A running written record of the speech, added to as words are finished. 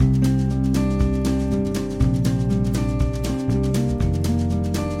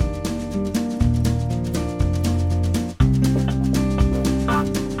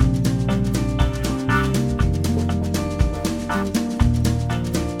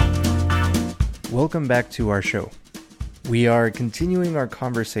Welcome back to our show. We are continuing our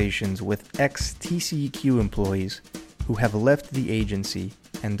conversations with ex-TCEQ employees who have left the agency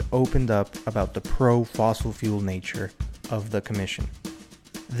and opened up about the pro-fossil fuel nature of the commission.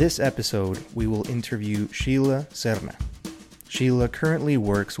 This episode, we will interview Sheila Serna. Sheila currently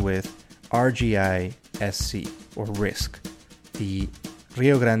works with RGI-SC, or RISC, the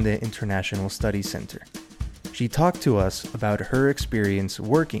Rio Grande International Study Center. She talked to us about her experience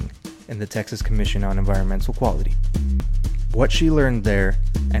working in the Texas Commission on Environmental Quality, what she learned there,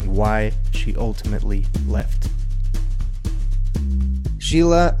 and why she ultimately left.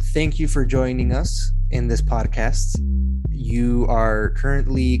 Sheila, thank you for joining us in this podcast. You are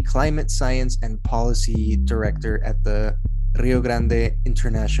currently Climate Science and Policy Director at the Rio Grande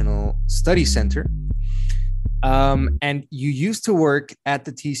International Study Center. And you used to work at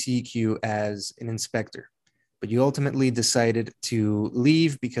the TCEQ as an inspector, but you ultimately decided to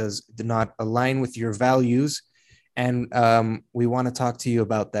leave because it did not align with your values. And we want to talk to you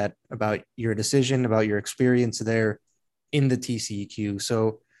about that, about your decision, about your experience there in the TCEQ.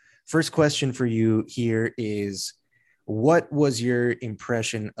 So first question for you here is, what was your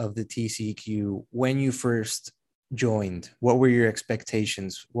impression of the TCEQ when you first joined? What were your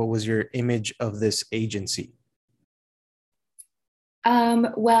expectations? What was your image of this agency?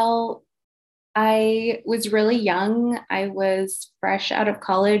 Well, I was really young. I was fresh out of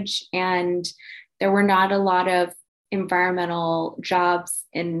college, and there were not a lot of environmental jobs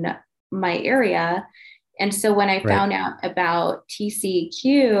in my area. And so when I found out about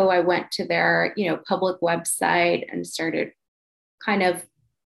TCEQ, I went to their, public website and started kind of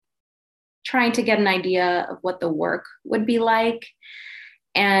trying to get an idea of what the work would be like.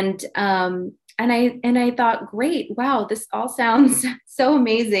 And I thought, great, wow, this all sounds so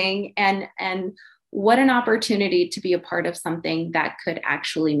amazing. And what an opportunity to be a part of something that could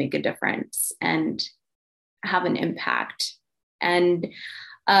actually make a difference and have an impact. And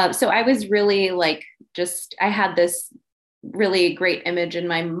so I was really I had this really great image in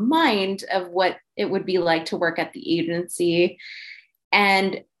my mind of what it would be like to work at the agency.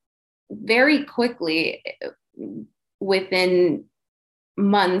 And very quickly, within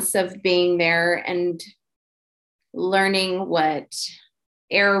months of being there and learning what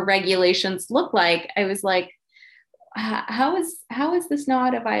air regulations look like, I was like, how is this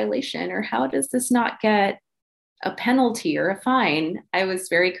not a violation, or how does this not get a penalty or a fine? I was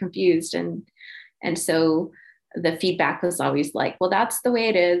very confused. And so the feedback was always like, well, that's the way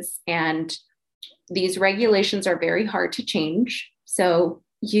it is. And these regulations are very hard to change. So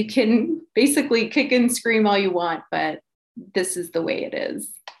you can basically kick and scream all you want, but this is the way it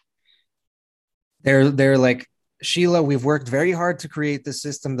is. They're like, Sheila, we've worked very hard to create the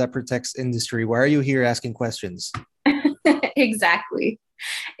system that protects industry. Why are you here asking questions? Exactly.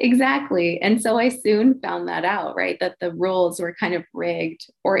 And so I soon found that out, right? That the rules were kind of rigged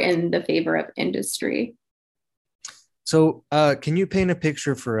or in the favor of industry. So can you paint a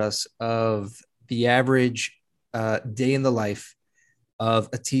picture for us of the average day in the life of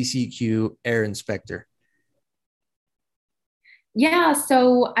a TCEQ air inspector? Yeah.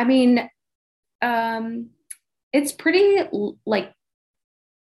 So, I mean, it's pretty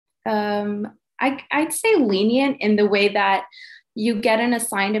I'd say lenient in the way that you get an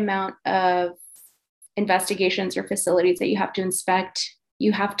assigned amount of investigations or facilities that you have to inspect.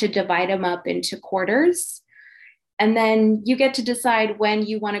 You have to divide them up into quarters. And then you get to decide when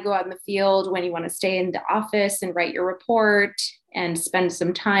you want to go out in the field, when you want to stay in the office and write your report and spend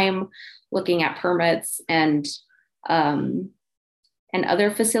some time looking at permits and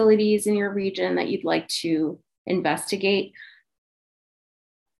other facilities in your region that you'd like to investigate.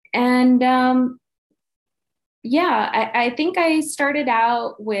 And I think I started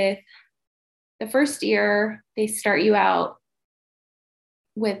out with the first year, they start you out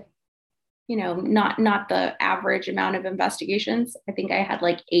with, not the average amount of investigations. I think I had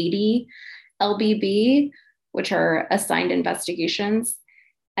like 80 LBB, which are assigned investigations.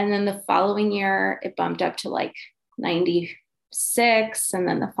 And then the following year, it bumped up to like 96. And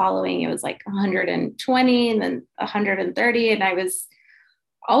then the following, it was like 120 and then 130. And I was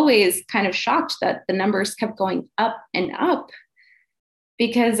always kind of shocked that the numbers kept going up and up,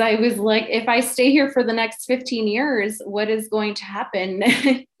 because I was like, if I stay here for the next 15 years, what is going to happen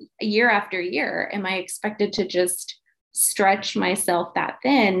year after year? Am I expected to just stretch myself that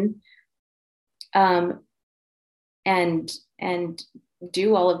thin and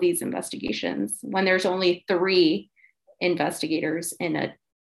do all of these investigations when there's only 3 investigators in a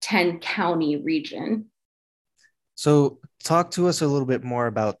 10 county region? So talk to us a little bit more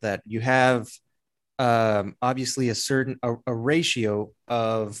about that. You have obviously a ratio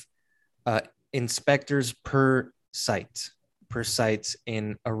of inspectors per site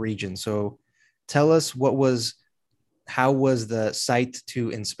in a region. So tell us how was the site to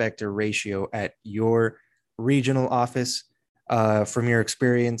inspector ratio at your regional office, from your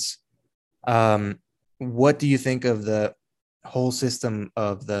experience? What do you think of the whole system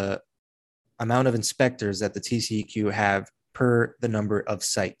of the amount of inspectors that the TCEQ have per the number of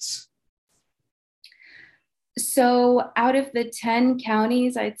sites? So out of the 10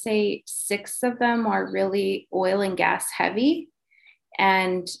 counties, I'd say 6 of them are really oil and gas heavy.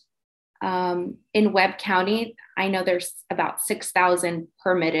 And in Webb County, I know there's about 6,000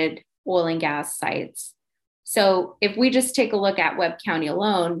 permitted oil and gas sites. So if we just take a look at Webb County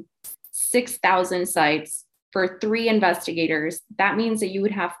alone, 6,000 sites for 3 investigators, that means that you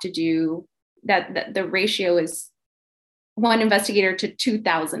would have to do that the ratio is 1 investigator to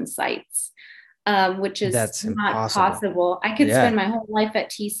 2,000 sites, which is That's not impossible. possible. I could spend my whole life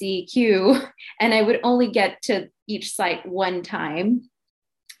at TCEQ and I would only get to each site 1 time.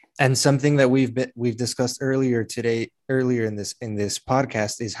 And something that we've discussed earlier in this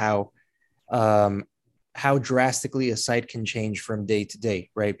podcast, is how drastically a site can change from day to day,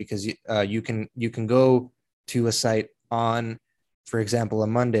 right? Because you can go to a site on, for example, a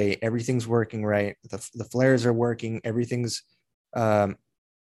Monday, everything's working right, the flares are working, everything's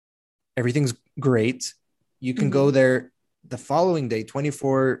great. You can go there the following day,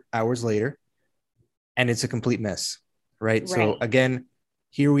 24 hours later, and it's a complete mess, right? So again,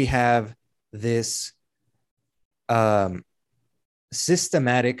 here we have this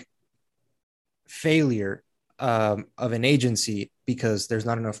systematic failure of an agency because there's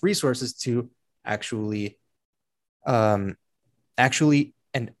not enough resources to actually and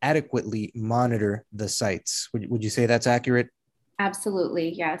adequately monitor the sites. Would you say that's accurate?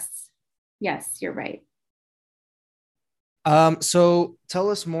 Absolutely, yes. Yes, you're right. So tell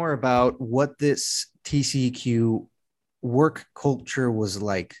us more about what this TCEQ work culture was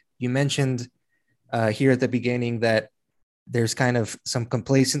like. You mentioned here at the beginning that there's kind of some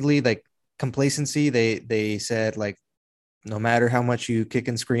complacency. They said, like, no matter how much you kick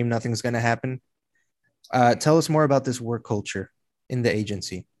and scream, nothing's going to happen. Tell us more about this work culture in the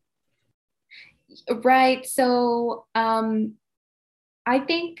agency. Right. So I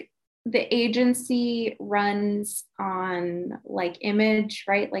think the agency runs on like image,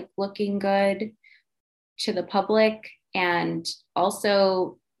 right? Like looking good to the public and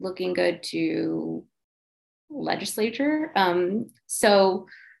also looking good to legislature. So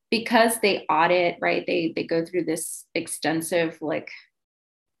because they audit, right, they go through this extensive like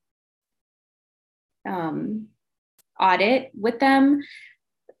audit with them.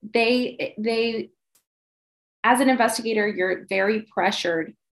 They as an investigator, you're very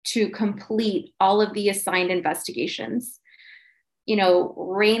pressured to complete all of the assigned investigations. You know,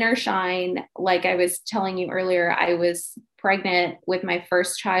 rain or shine, like I was telling you earlier, I was pregnant with my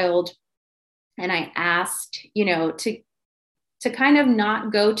first child, and I asked, you know, to kind of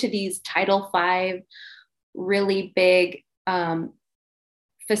not go to these Title V really big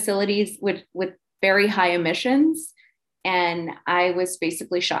facilities with very high emissions. And I was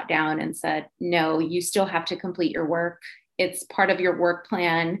basically shot down and said, no, you still have to complete your work. It's part of your work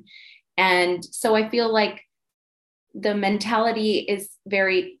plan. And so I feel like the mentality is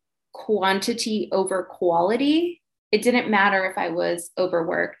very quantity over quality. It didn't matter if I was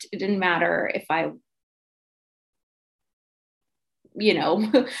overworked. It didn't matter if I, you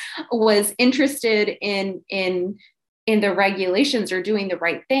know, was interested in the regulations or doing the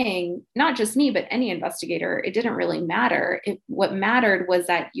right thing. Not just me, but any investigator. It didn't really matter. What mattered was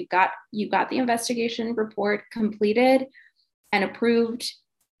that you got the investigation report completed and approved,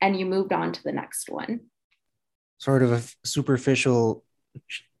 and you moved on to the next one. Sort of a superficial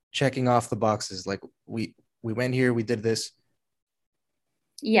checking off the boxes, like we went here, we did this.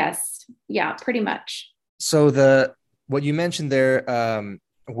 Yes. Yeah, pretty much. So what you mentioned there,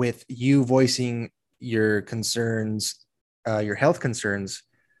 with you voicing your concerns, your health concerns,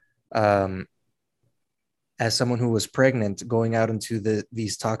 as someone who was pregnant going out into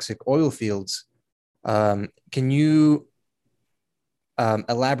these toxic oil fields, can you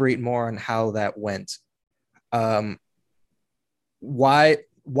elaborate more on how that went? Why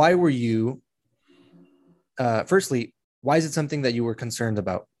were you, firstly, why is it something that you were concerned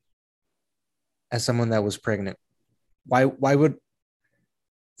about as someone that was pregnant? Why would,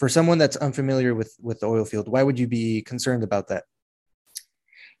 for someone that's unfamiliar with the oil field, why would you be concerned about that?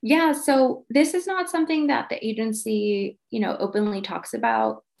 Yeah, so this is not something that the agency, you know, openly talks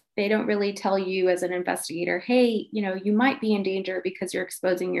about. They don't really tell you as an investigator, hey, you know, you might be in danger because you're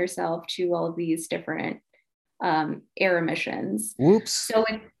exposing yourself to all of these different air emissions. Whoops. So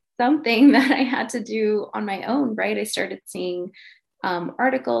something that I had to do on my own, right? I started seeing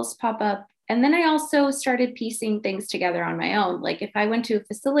articles pop up. And then I also started piecing things together on my own. Like if I went to a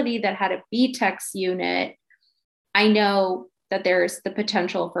facility that had a BTEX unit, I know that there's the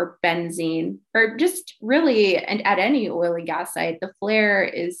potential for benzene, or just really, and at any oil and gas site, the flare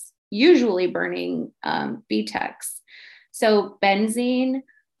is usually burning BTEX. So benzene,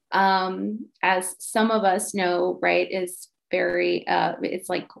 as some of us know, right, is very, it's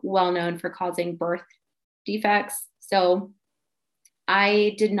like well known for causing birth defects. So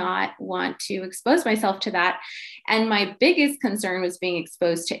I did not want to expose myself to that. And my biggest concern was being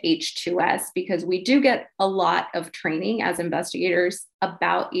exposed to H2S, because we do get a lot of training as investigators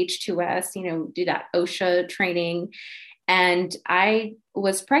about H2S, do that OSHA training. And I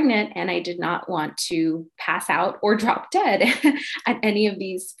was pregnant and I did not want to pass out or drop dead at any of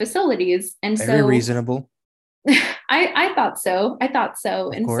these facilities. And Very reasonable. I thought so. I thought so.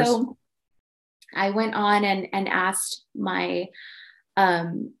 Of and course. so I went on and asked my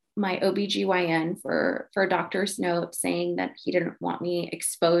my OBGYN for a doctor's note saying that he didn't want me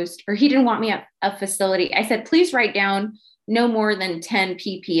exposed, or he didn't want me at a facility. I said, please write down no more than 10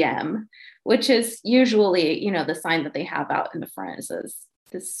 ppm, which is usually, the sign that they have out in the front says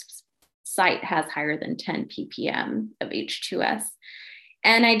this site has higher than 10 ppm of H2S.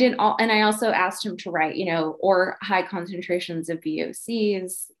 And I also asked him to write, or high concentrations of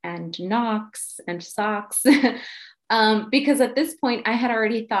VOCs and NOx and SOx. Because at this point I had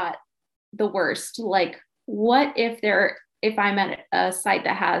already thought the worst. Like, what if I'm at a site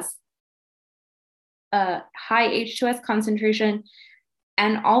that has a high H2S concentration,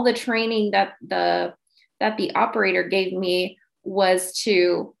 and all the training that the operator gave me was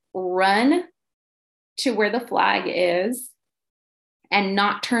to run to where the flag is and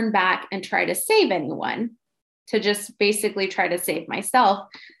not turn back and try to save anyone, to just basically try to save myself.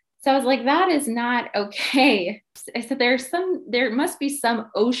 So I was like, that is not okay. I said, there must be some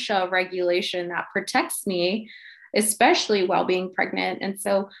OSHA regulation that protects me, especially while being pregnant. And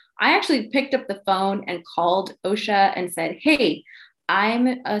so I actually picked up the phone and called OSHA and said, hey, I'm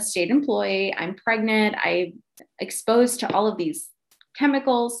a state employee. I'm pregnant. I'm exposed to all of these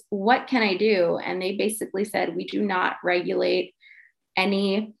chemicals. What can I do? And they basically said, we do not regulate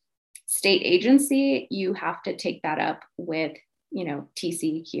any state agency. You have to take that up with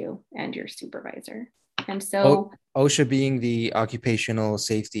TCEQ and your supervisor. And so OSHA being the Occupational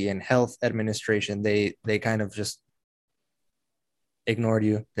Safety and Health Administration, they kind of just ignored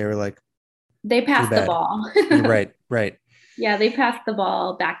you. They were like, they passed the ball. Right. Yeah, they passed the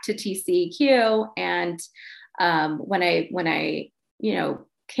ball back to TCEQ. And when I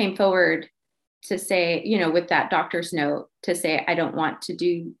came forward to say, with that doctor's note to say, I don't want to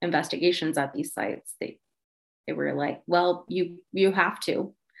do investigations at these sites, they were like, well, you have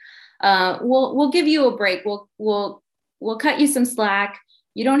to. We'll give you a break. We'll cut you some slack.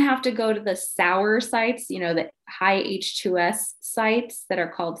 You don't have to go to the sour sites, the high H2S sites that are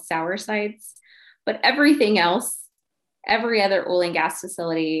called sour sites, but everything else, every other oil and gas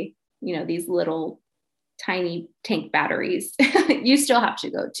facility, these little tiny tank batteries, you still have to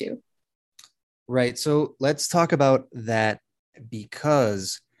go to. Right. So let's talk about that,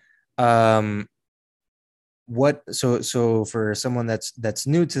 because so for someone that's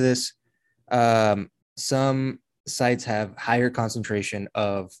new to this, some sites have higher concentration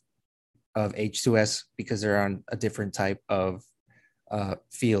of H2S because they're on a different type of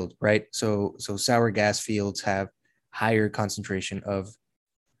field, right? So sour gas fields have higher concentration of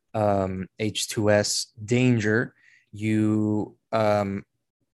H2S danger. You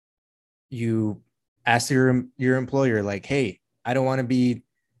ask your employer, like, hey, I don't want to be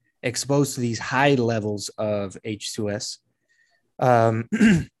exposed to these high levels of H2S.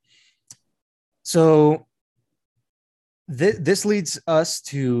 So this leads us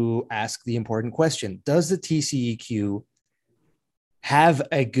to ask the important question: does the TCEQ have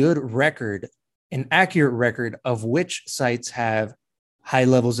a good record, an accurate record of which sites have high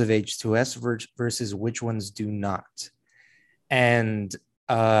levels of H2S versus which ones do not? And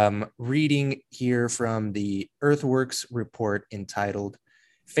reading here from the Earthworks report entitled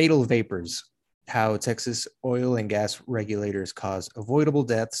Fatal Vapors, How Texas Oil and Gas Regulators Cause Avoidable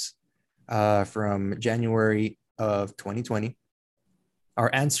Deaths, from January of 2020, our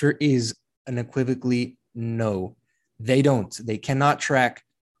answer is unequivocally no. They don't. They cannot track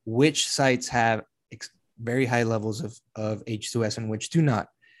which sites have very high levels of H2S and which do not.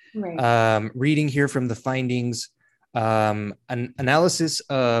 Right. Reading here from the findings, an analysis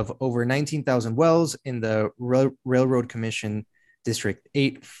of over 19,000 wells in the Railroad Commission District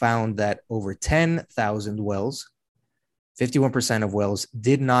 8 found that over 10,000 wells 51% of wells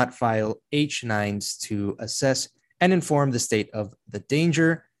did not file H9s to assess and inform the state of the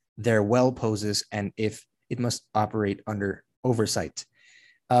danger their well poses and if it must operate under oversight.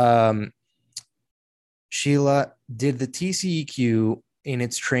 Sheila, did the TCEQ in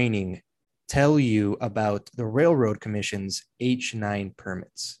its training tell you about the Railroad Commission's H9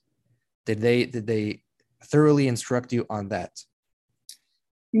 permits? Did they thoroughly instruct you on that?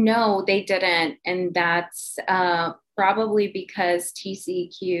 No, they didn't. And that's probably because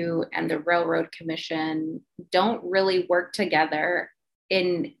TCEQ and the Railroad Commission don't really work together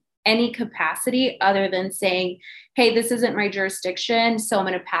in any capacity other than saying, hey, this isn't my jurisdiction, so I'm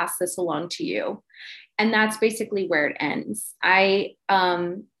going to pass this along to you. And that's basically where it ends. I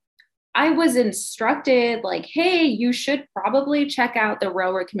was instructed like, hey, you should probably check out the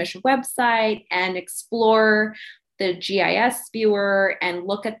Railroad Commission website and explore the GIS viewer and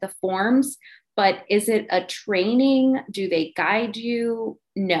look at the forms. But is it a training? Do they guide you?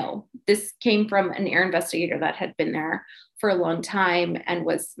 No, this came from an air investigator that had been there for a long time and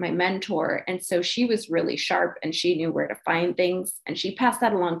was my mentor. And so she was really sharp and she knew where to find things and she passed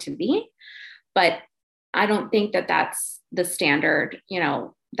that along to me. But I don't think that that's the standard,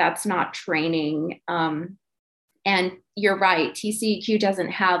 that's not training. And you're right, TCEQ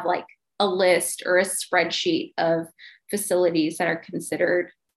doesn't have like a list or a spreadsheet of facilities that are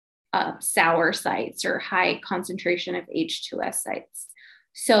considered sour sites or high concentration of H2S sites.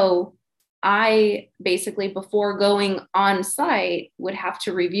 So I basically, before going on site, would have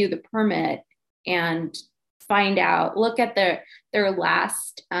to review the permit and find out, look at their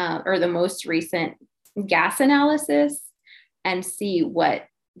last or the most recent gas analysis and see what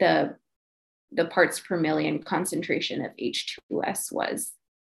the parts per million concentration of H2S was.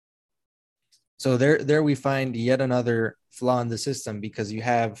 So there we find yet another flaw in the system, because you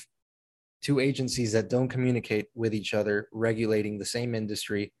have two agencies that don't communicate with each other, regulating the same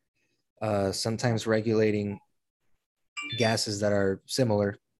industry, sometimes regulating gases that are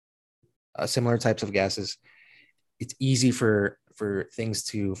similar types of gases. It's easy for things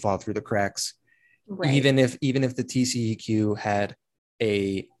to fall through the cracks. Right. Even if the TCEQ had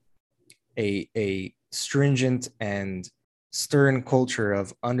a stringent and stern culture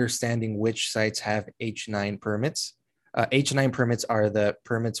of understanding which sites have H9 permits. H9 permits are the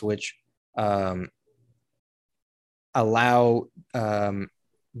permits which allow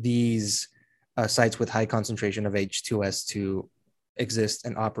these sites with high concentration of H2S to exist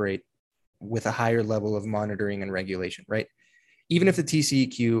and operate with a higher level of monitoring and regulation, right? Even if the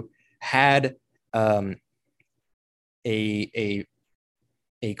TCEQ had a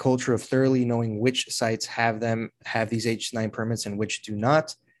culture of thoroughly knowing which sites have these H9 permits and which do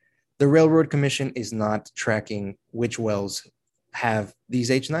not, the Railroad Commission is not tracking which wells have these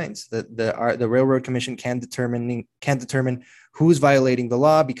H9s. The Railroad Commission can't determine who's violating the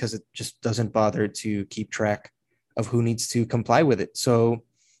law because it just doesn't bother to keep track of who needs to comply with it. So,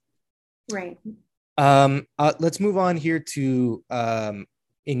 right. Let's move on here to,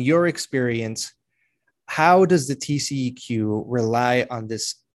 in your experience, how does the TCEQ rely on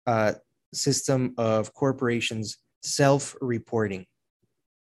this system of corporations self-reporting?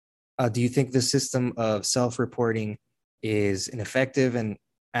 Do you think the system of self-reporting is an effective and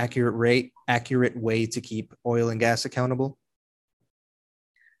accurate way to keep oil and gas accountable?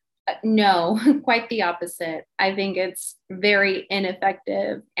 No, quite the opposite. I think it's very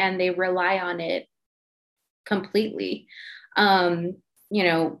ineffective and they rely on it completely.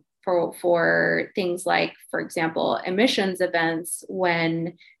 For things like, for example, emissions events,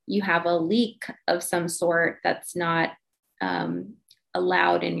 when you have a leak of some sort that's not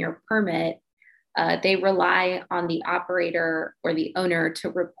allowed in your permit, they rely on the operator or the owner to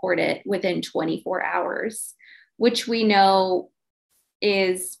report it within 24 hours, which we know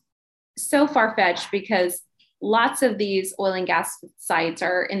is so far-fetched because lots of these oil and gas sites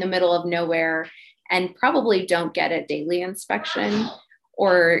are in the middle of nowhere and probably don't get a daily inspection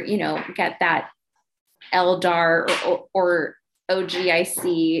or, get that LDAR or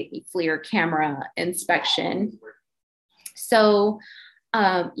OGIC FLIR camera inspection. So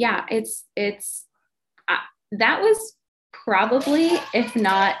it's that was probably, if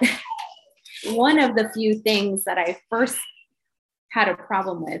not one of the few things that I first had a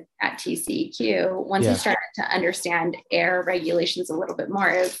problem with at TCEQ. Once I started to understand air regulations a little bit more,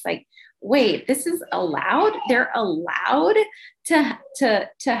 it's like, wait, this is allowed? They're allowed to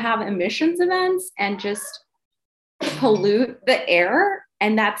have emissions events and just pollute the air,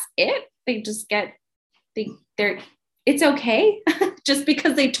 and that's it? They just it's okay just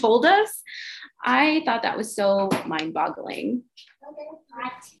because they told us? I thought that was so mind-boggling.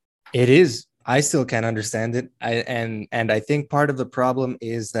 It is. I still can't understand it. And I think part of the problem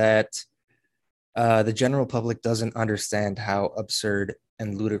is that the general public doesn't understand how absurd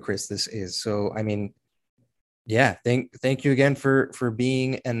and ludicrous this is. So, I mean, yeah, thank you again for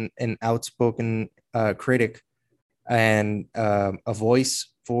being an outspoken critic and a voice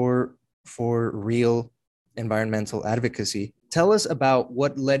for real environmental advocacy. Tell us about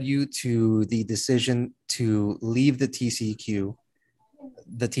what led you to the decision to leave the TCEQ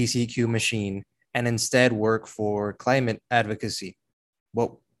machine, and instead work for climate advocacy.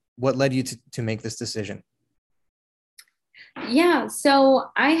 What what led you to make this decision? Yeah, so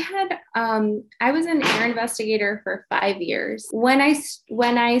I was an air investigator for 5 years. When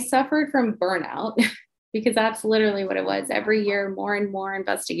I suffered from burnout, because that's literally what it was. Every year, more and more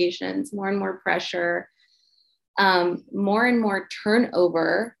investigations, more and more pressure, more and more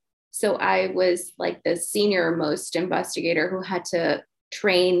turnover. So I was like the senior most investigator who had to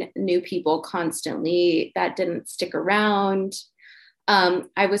train new people constantly that didn't stick around.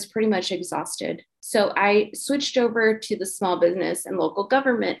 I was pretty much exhausted. So I switched over to the small business and local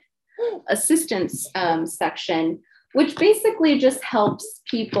government assistance section, which basically just helps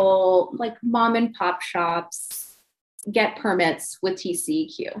people like mom and pop shops get permits with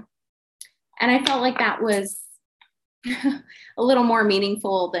TCEQ. And I felt like that was a little more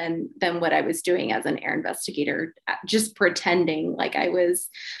meaningful than what I was doing as an air investigator, just pretending like I was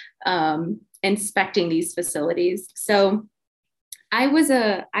inspecting these facilities. So I was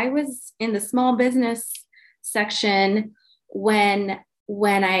in the small business section when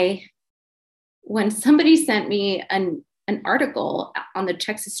somebody sent me an article on the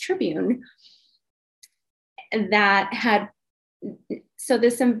Texas Tribune that had, so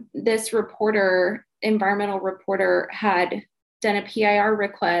this reporter, environmental reporter, had done a PIR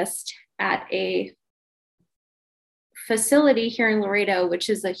request at a facility here in Laredo, which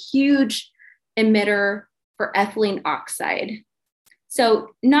is a huge emitter for ethylene oxide. So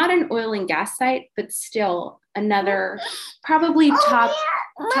not an oil and gas site, but still another probably top.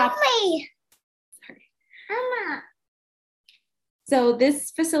 Sorry. Mama. So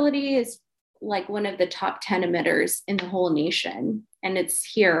this facility is like one of the top 10 emitters in the whole nation, and it's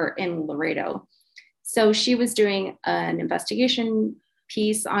here in Laredo. So she was doing an investigation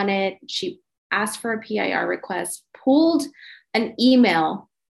piece on it. She asked for a PIR request, pulled an email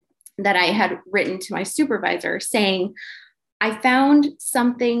that I had written to my supervisor saying, I found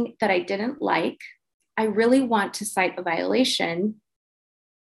something that I didn't like. I really want to cite a violation.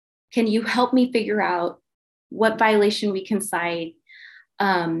 Can you help me figure out what violation we can cite?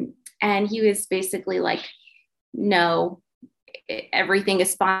 And he was basically like, no, everything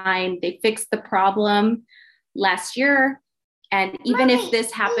is fine. They fixed the problem last year. And even if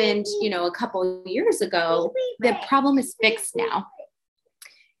this happened, a couple of years ago, the problem is fixed now.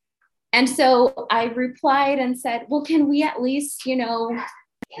 And so I replied and said, well, can we at least,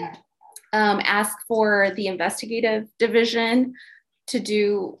 ask for the investigative division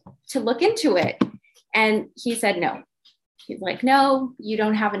to look into it? And he said, no. He's like, no, you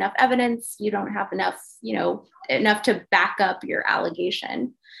don't have enough evidence. You don't have enough, enough to back up your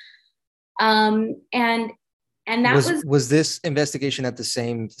allegation. And that was this investigation at the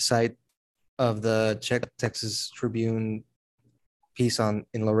same site of the Texas Tribune piece in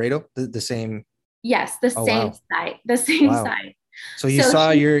Laredo? The same. Yes, the same site. The same site. So you saw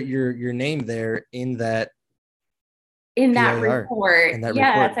your name there in that report.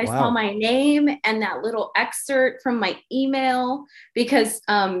 Yes, I saw my name and that little excerpt from my email, because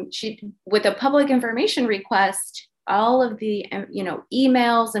she, with a public information request, all of the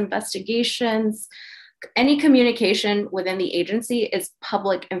emails, investigations, any communication within the agency is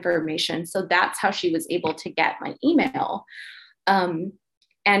public information. So that's how she was able to get my email.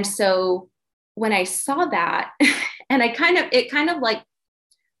 And so when I saw that, and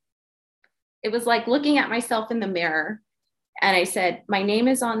it was like looking at myself in the mirror, and I said, my name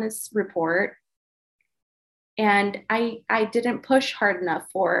is on this report. And I didn't push hard enough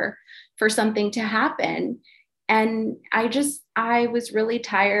for something to happen. And I was really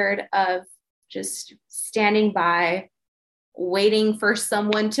tired of just standing by, waiting for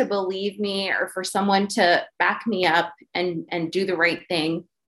someone to believe me or for someone to back me up and do the right thing.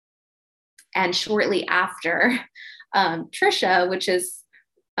 And shortly after, Trisha, which is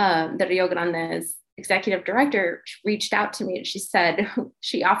the Rio Grande's executive director, reached out to me, and she said,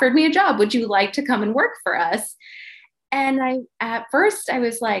 she offered me a job. Would you like to come and work for us? And at first I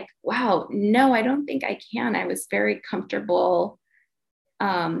was like, wow, no, I don't think I can. I was very comfortable.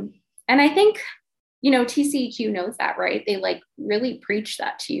 And I think, TCEQ knows that, right? They like really preach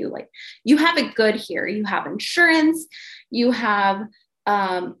that to you. Like, you have it good here. You have insurance, you have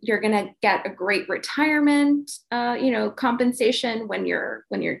You're going to get a great retirement, compensation when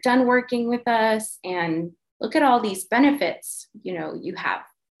you're done working with us. And look at all these benefits. You have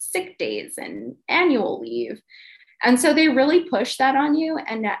sick days and annual leave. And so they really push that on you.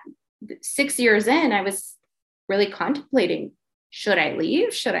 And at 6 years in, I was really contemplating, should I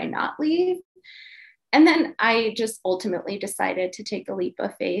leave? Should I not leave? And then I just ultimately decided to take a leap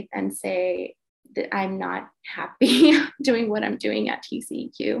of faith and say that I'm not happy doing what I'm doing at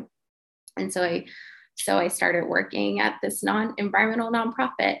TCEQ. And so I started working at this environmental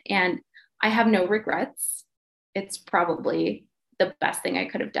nonprofit, and I have no regrets. It's probably the best thing I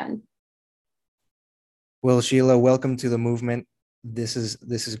could have done. Well, Sheila, welcome to the movement. This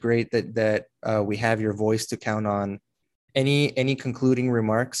is great that we have your voice to count on. Any concluding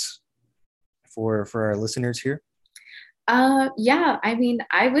remarks for our listeners here? Yeah, I mean,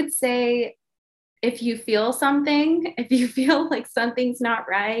 I would say if you feel something, if you feel like something's not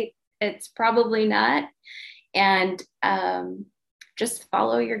right, it's probably not. And just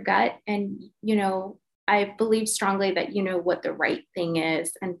follow your gut. And, I believe strongly that you know what the right thing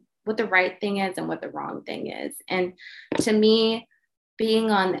is and what the right thing is and what the wrong thing is. And to me,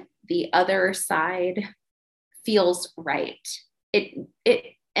 being on the other side feels right.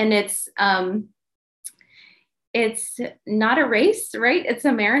 It's not a race, right? It's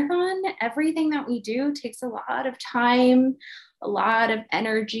a marathon. Everything that we do takes a lot of time, a lot of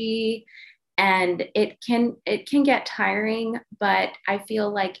energy, and it can get tiring, but I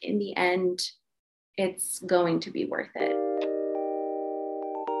feel like in the end, it's going to be worth it.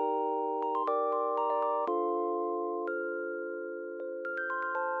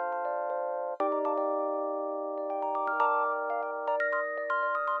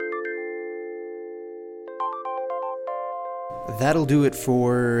 That'll do it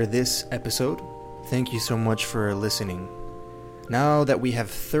for this episode. Thank you so much for listening. Now that we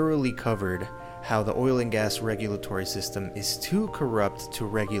have thoroughly covered how the oil and gas regulatory system is too corrupt to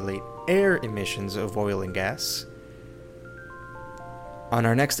regulate air emissions of oil and gas, on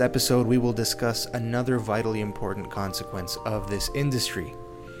our next episode we will discuss another vitally important consequence of this industry.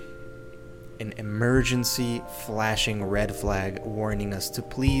 An emergency flashing red flag warning us to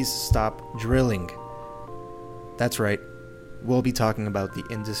please stop drilling. That's right. We'll be talking about the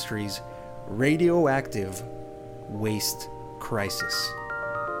industry's radioactive waste crisis.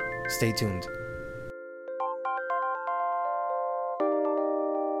 Stay tuned.